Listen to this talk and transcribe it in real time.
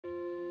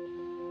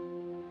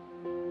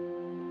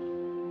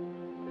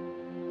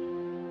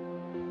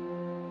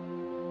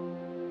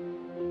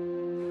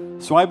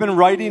So I've been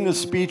writing the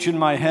speech in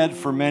my head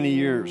for many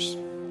years,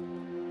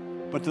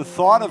 but the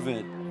thought of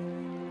it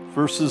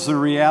versus the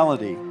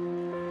reality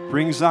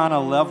brings on a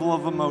level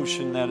of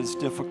emotion that is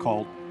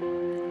difficult,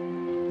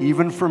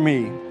 even for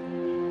me.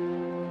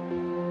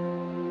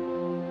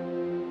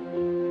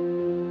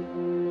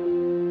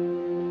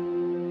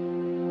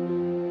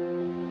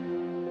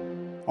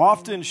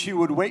 Often she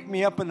would wake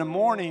me up in the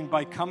morning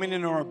by coming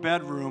into our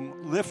bedroom,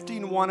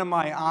 lifting one of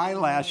my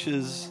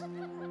eyelashes,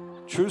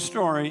 true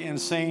story, and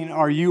saying,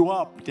 "Are you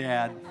up,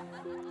 Dad?"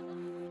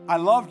 I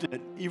loved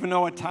it, even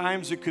though at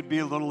times it could be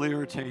a little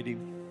irritating.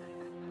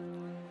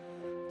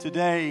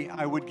 Today,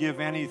 I would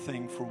give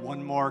anything for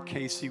one more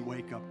Casey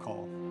wake-up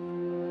call.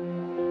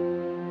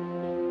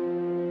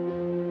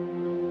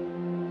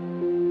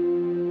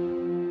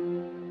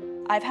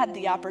 I've had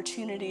the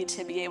opportunity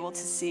to be able to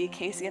see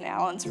Casey and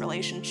Alan's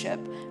relationship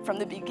from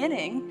the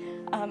beginning,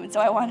 and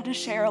so I wanted to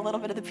share a little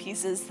bit of the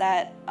pieces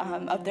that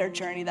of their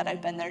journey that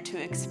I've been there to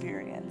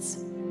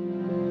experience.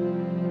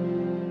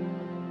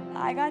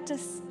 I got to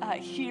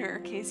hear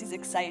Casey's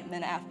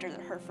excitement after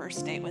her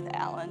first date with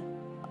Alan.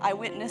 I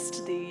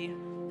witnessed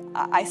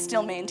I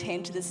still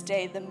maintain to this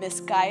day the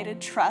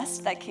misguided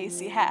trust that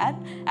Casey had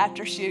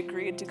after she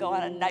agreed to go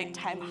on a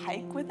nighttime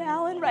hike with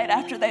Alan right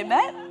after they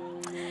met.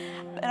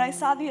 And I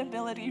saw the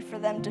ability for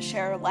them to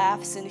share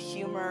laughs and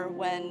humor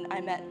when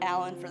I met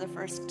Alan for the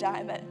first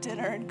time at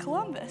dinner in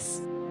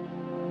Columbus.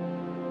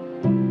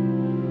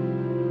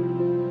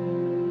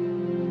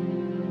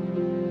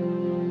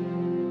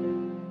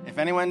 If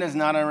anyone does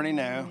not already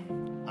know,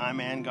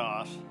 I'm Ann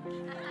Goss.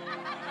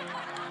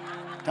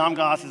 Tom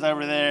Goss is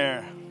over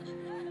there.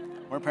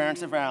 We're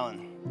parents of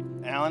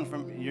Alan. Alan,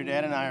 your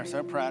dad and I are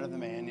so proud of the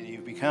man that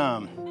you've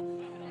become.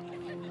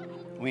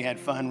 We had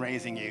fun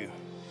raising you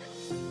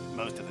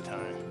most of the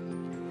time.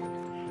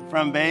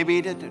 From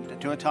baby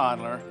to a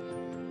toddler,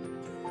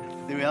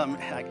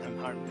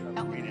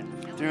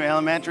 through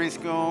elementary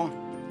school,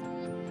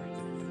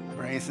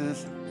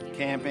 braces,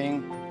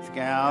 camping,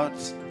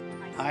 scouts,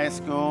 high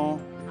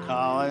school,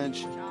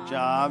 college,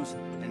 jobs,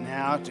 and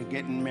now to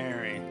getting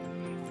married.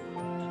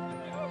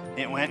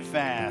 It went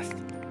fast.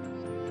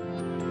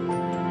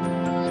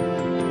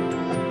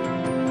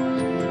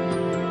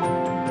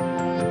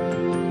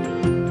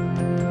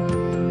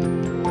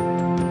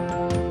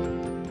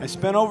 I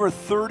spent over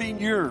 30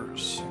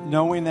 years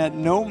knowing that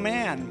no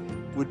man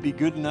would be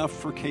good enough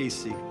for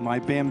Casey, my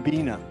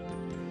bambina.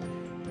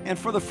 And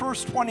for the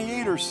first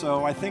 28 or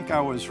so, I think I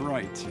was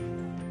right.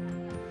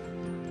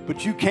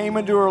 But you came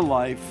into her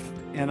life,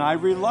 and I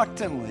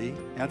reluctantly,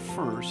 at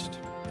first,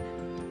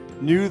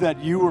 knew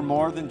that you were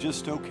more than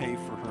just okay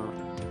for her.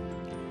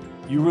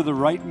 You were the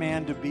right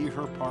man to be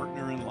her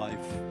partner in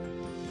life.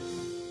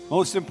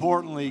 Most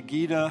importantly,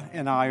 Gita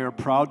and I are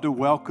proud to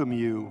welcome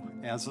you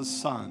as a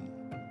son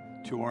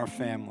to our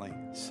family.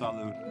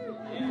 Salud.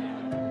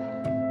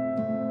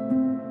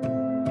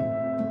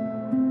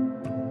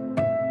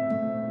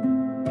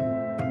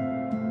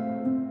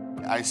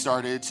 I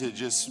started to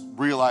just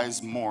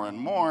realize more and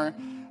more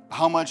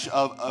how much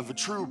of a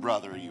true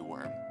brother you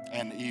were,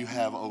 and you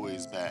have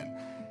always been.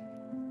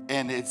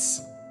 And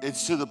it's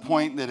to the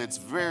point that it's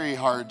very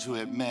hard to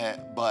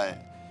admit,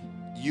 but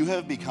you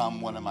have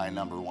become one of my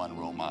 #1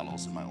 role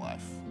models in my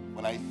life.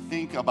 When I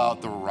think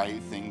about the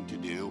right thing to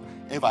do,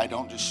 if I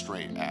don't just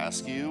straight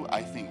ask you,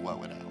 I think, what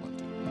would Alan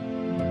do?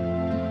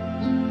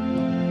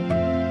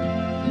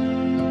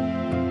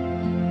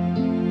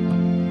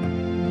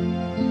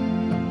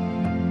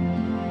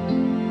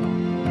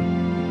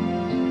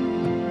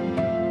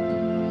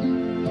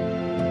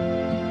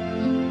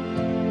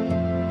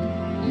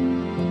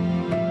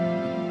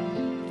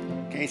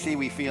 Casey,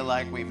 we feel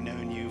like we've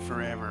known you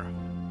forever.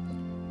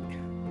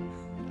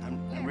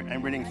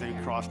 I'm reading through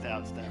crossed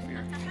out stuff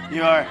here.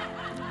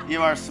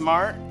 You are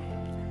smart.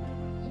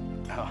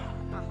 A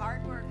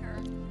hard worker.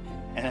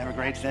 And have a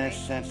great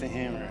sense of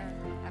humor.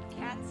 Have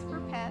cats for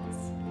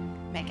pets.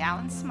 Make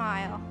Alan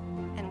smile.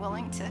 And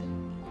willing to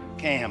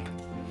camp.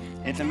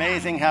 It's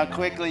amazing how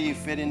quickly you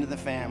fit into the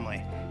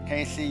family.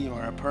 Casey, you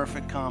are a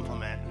perfect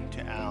complement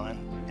to Alan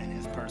and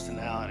his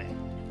personality.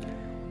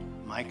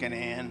 Mike and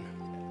Ann,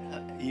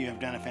 you have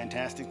done a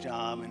fantastic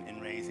job in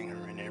raising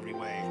her in every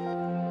way.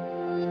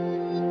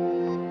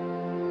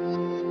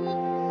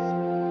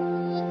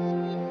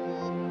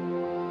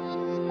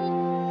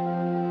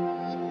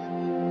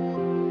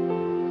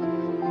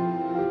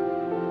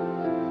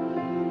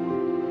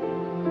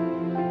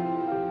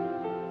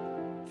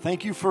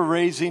 Thank you for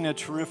raising a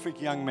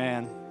terrific young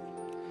man.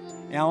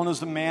 Alan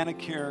is a man of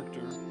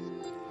character,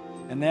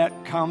 and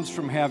that comes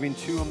from having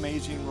two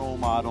amazing role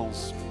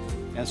models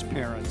as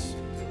parents.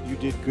 You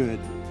did good.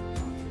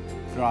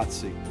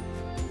 Grazie.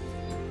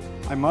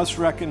 I must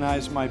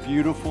recognize my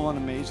beautiful and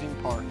amazing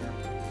partner,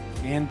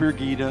 Ann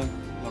Birgitta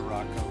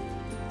Larocco.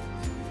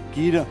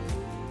 Gita,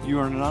 you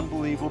are an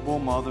unbelievable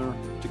mother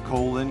to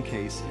Cole and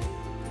Casey.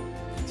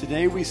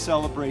 Today we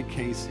celebrate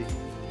Casey,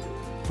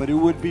 but it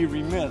would be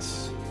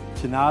remiss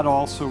to not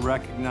also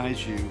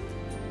recognize you,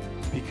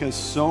 because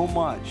so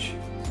much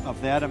of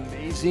that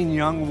amazing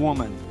young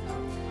woman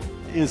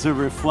is a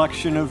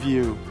reflection of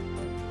you.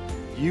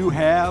 You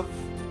have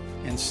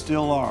and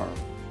still are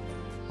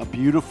a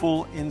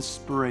beautiful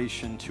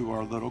inspiration to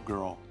our little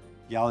girl.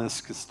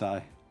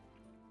 Yaliskastai.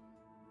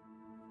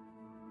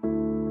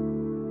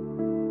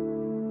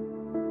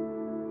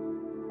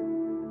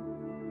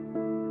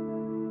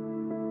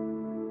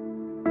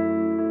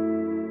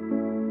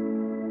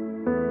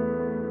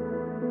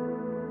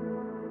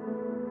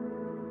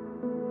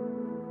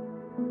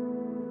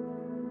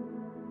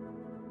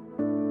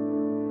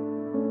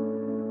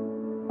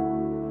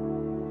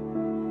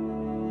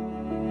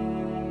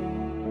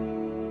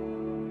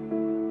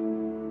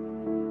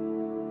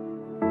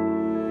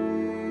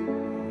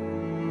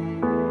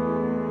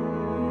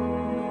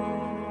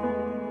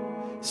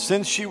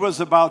 Since she was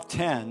about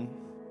 10,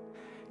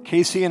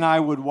 Casey and I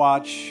would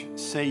watch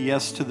Say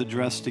Yes to the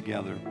Dress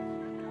together.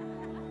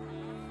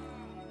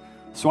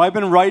 So I've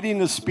been writing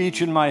the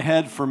speech in my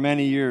head for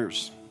many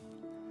years.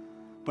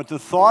 But the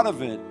thought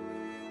of it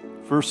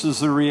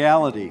versus the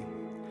reality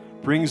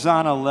brings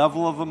on a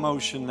level of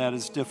emotion that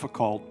is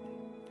difficult,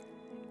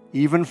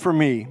 even for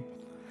me.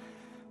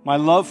 My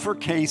love for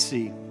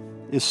Casey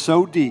is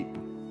so deep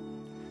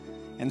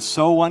and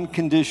so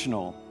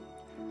unconditional.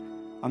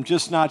 I'm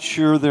just not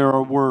sure there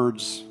are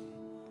words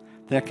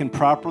that can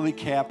properly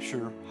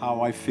capture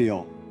how I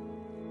feel.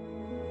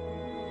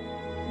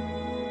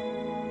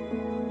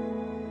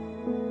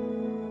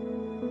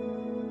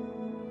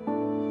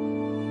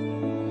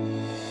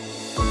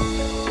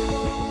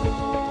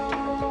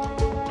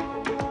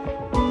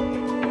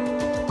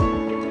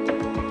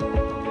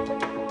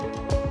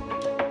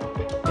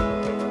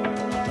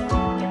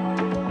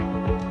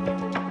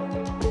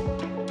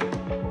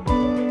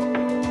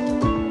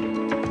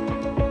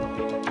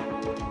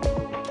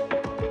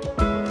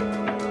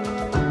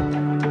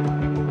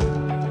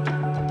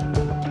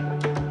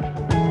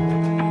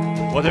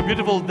 What a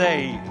beautiful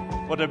day,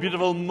 what a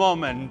beautiful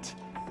moment.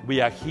 We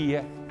are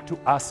here to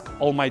ask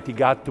Almighty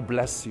God to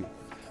bless you,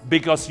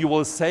 because you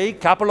will say a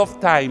couple of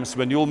times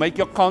when you will make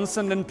your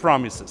consent and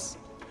promises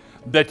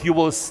that you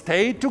will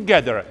stay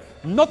together,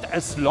 not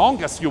as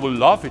long as you will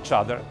love each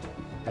other,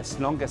 as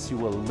long as you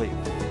will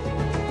live.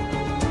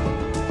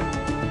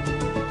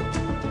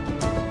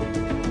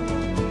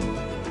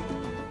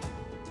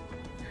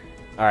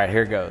 All right,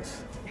 here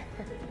goes.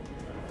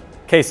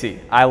 Casey,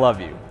 I love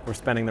you. We're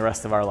spending the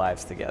rest of our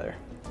lives together.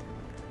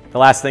 The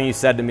last thing you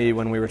said to me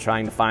when we were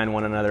trying to find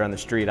one another on the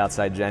street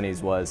outside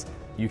Jenny's was,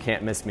 "You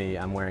can't miss me,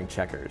 I'm wearing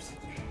checkers."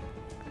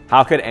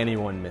 How could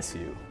anyone miss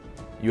you?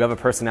 You have a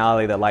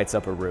personality that lights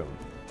up a room.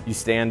 You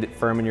stand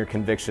firm in your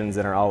convictions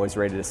and are always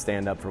ready to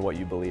stand up for what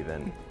you believe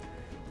in.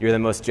 You're the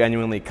most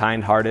genuinely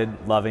kind-hearted,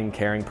 loving,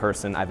 caring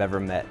person I've ever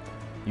met.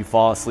 You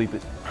fall asleep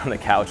on the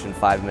couch in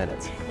 5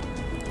 minutes.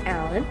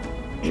 Alan,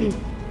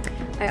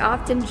 I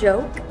often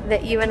joke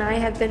that you and I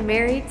have been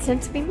married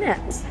since we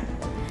met.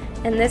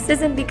 And this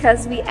isn't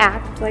because we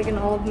act like an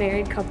old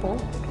married couple,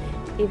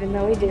 even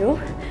though we do.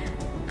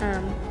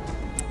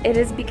 It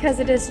is because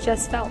it has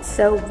just felt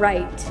so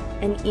right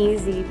and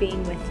easy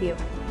being with you.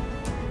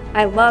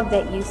 I love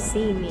that you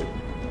see me,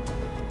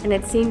 and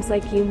it seems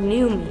like you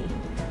knew me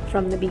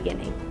from the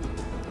beginning.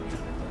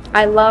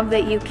 I love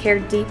that you care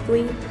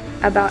deeply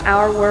about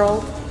our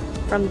world,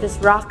 from this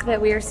rock that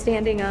we are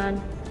standing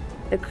on,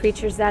 the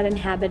creatures that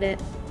inhabit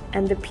it,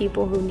 and the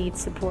people who need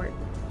support.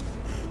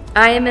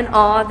 I am in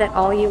awe that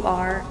all you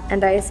are,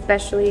 and I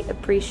especially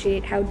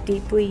appreciate how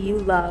deeply you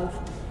love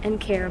and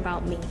care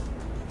about me.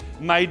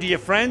 My dear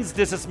friends,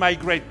 this is my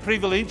great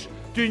privilege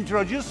to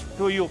introduce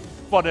to you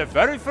for the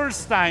very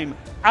first time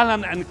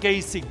Alan and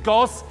Casey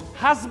Goss,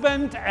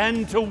 husband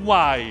and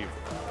wife.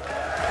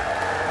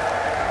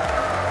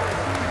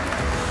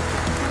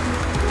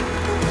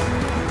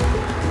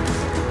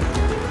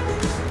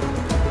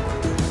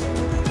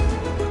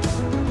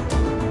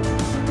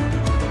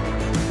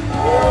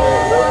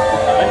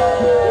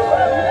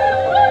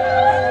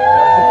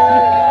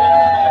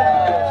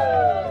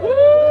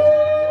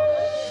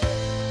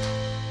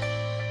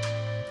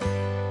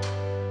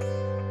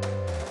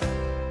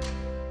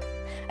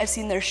 I've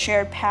seen their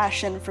shared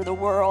passion for the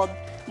world,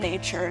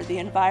 nature, the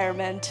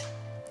environment.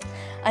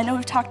 I know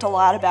we've talked a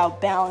lot about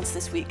balance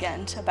this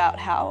weekend, about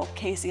how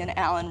Casey and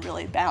Alan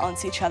really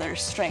balance each other's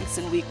strengths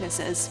and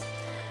weaknesses.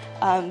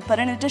 But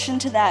in addition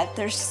to that,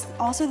 there's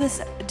also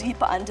this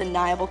deep,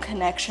 undeniable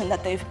connection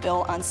that they've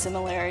built on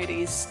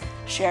similarities,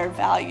 shared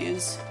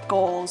values,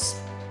 goals.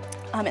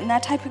 And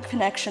that type of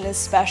connection is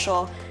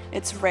special,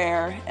 it's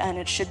rare, and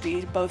it should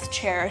be both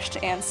cherished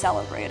and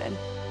celebrated.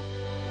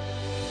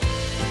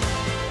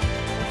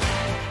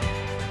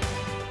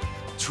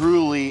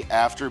 Truly,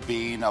 after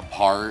being a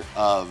part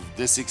of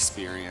this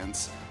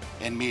experience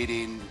and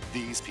meeting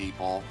these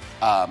people,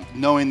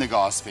 knowing the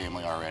Goss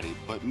family already,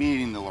 but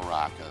meeting the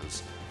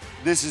Laracos,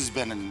 this has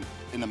been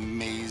an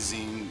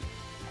amazing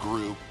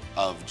group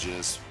of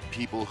just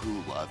people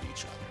who love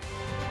each other.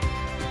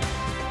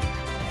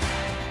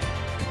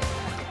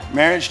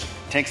 Marriage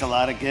takes a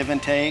lot of give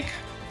and take,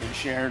 and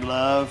shared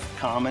love,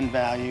 common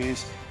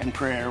values, and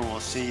prayer will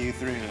see you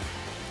through.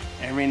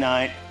 Every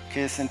night,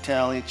 kiss and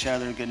tell each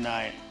other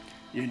goodnight.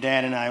 Your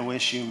dad and I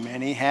wish you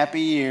many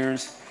happy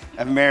years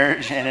of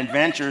marriage and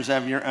adventures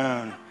of your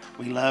own.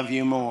 We love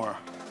you more.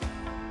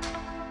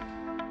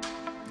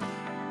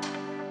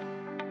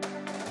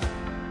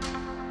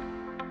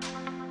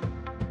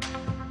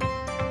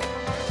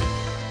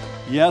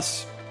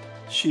 Yes,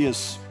 she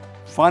is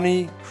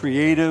funny,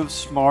 creative,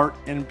 smart,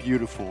 and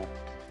beautiful.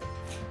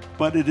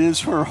 But it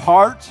is her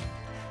heart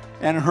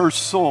and her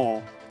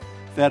soul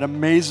that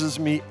amazes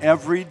me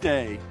every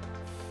day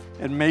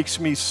and makes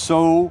me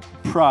so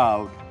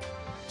proud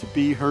to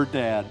be her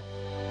dad.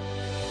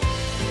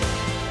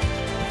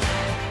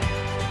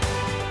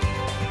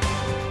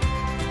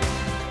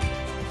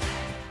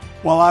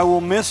 While I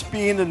will miss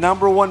being the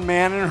 #1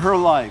 man in her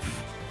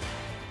life,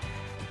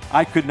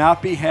 I could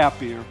not be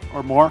happier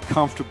or more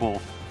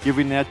comfortable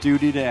giving that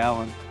duty to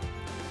Alan.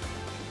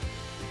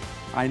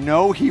 I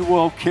know he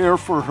will care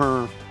for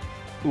her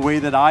the way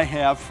that I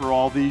have for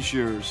all these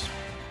years.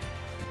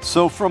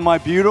 So from my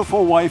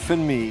beautiful wife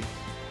and me,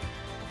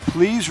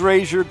 please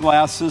raise your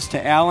glasses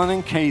to Alan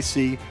and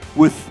Casey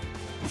with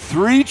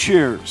 3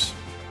 cheers.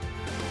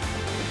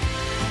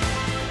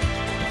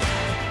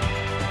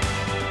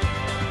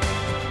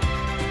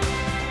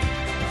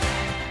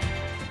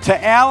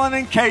 To Alan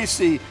and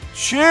Casey,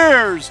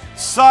 cheers,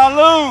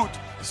 salute,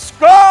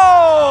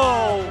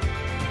 skål!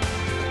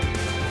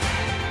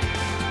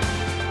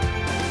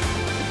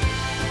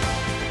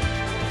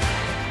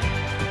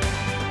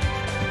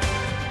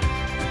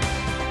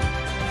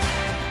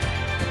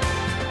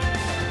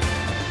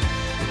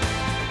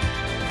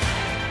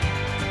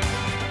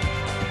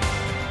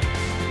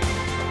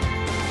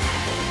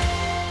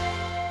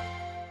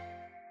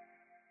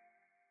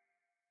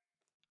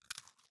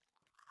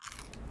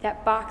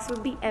 That box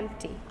would be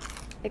empty,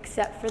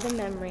 except for the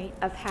memory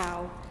of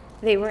how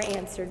they were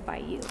answered by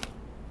you.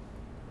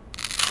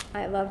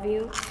 I love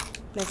you,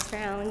 Mr.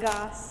 Alan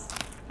Goss.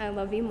 I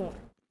love you more.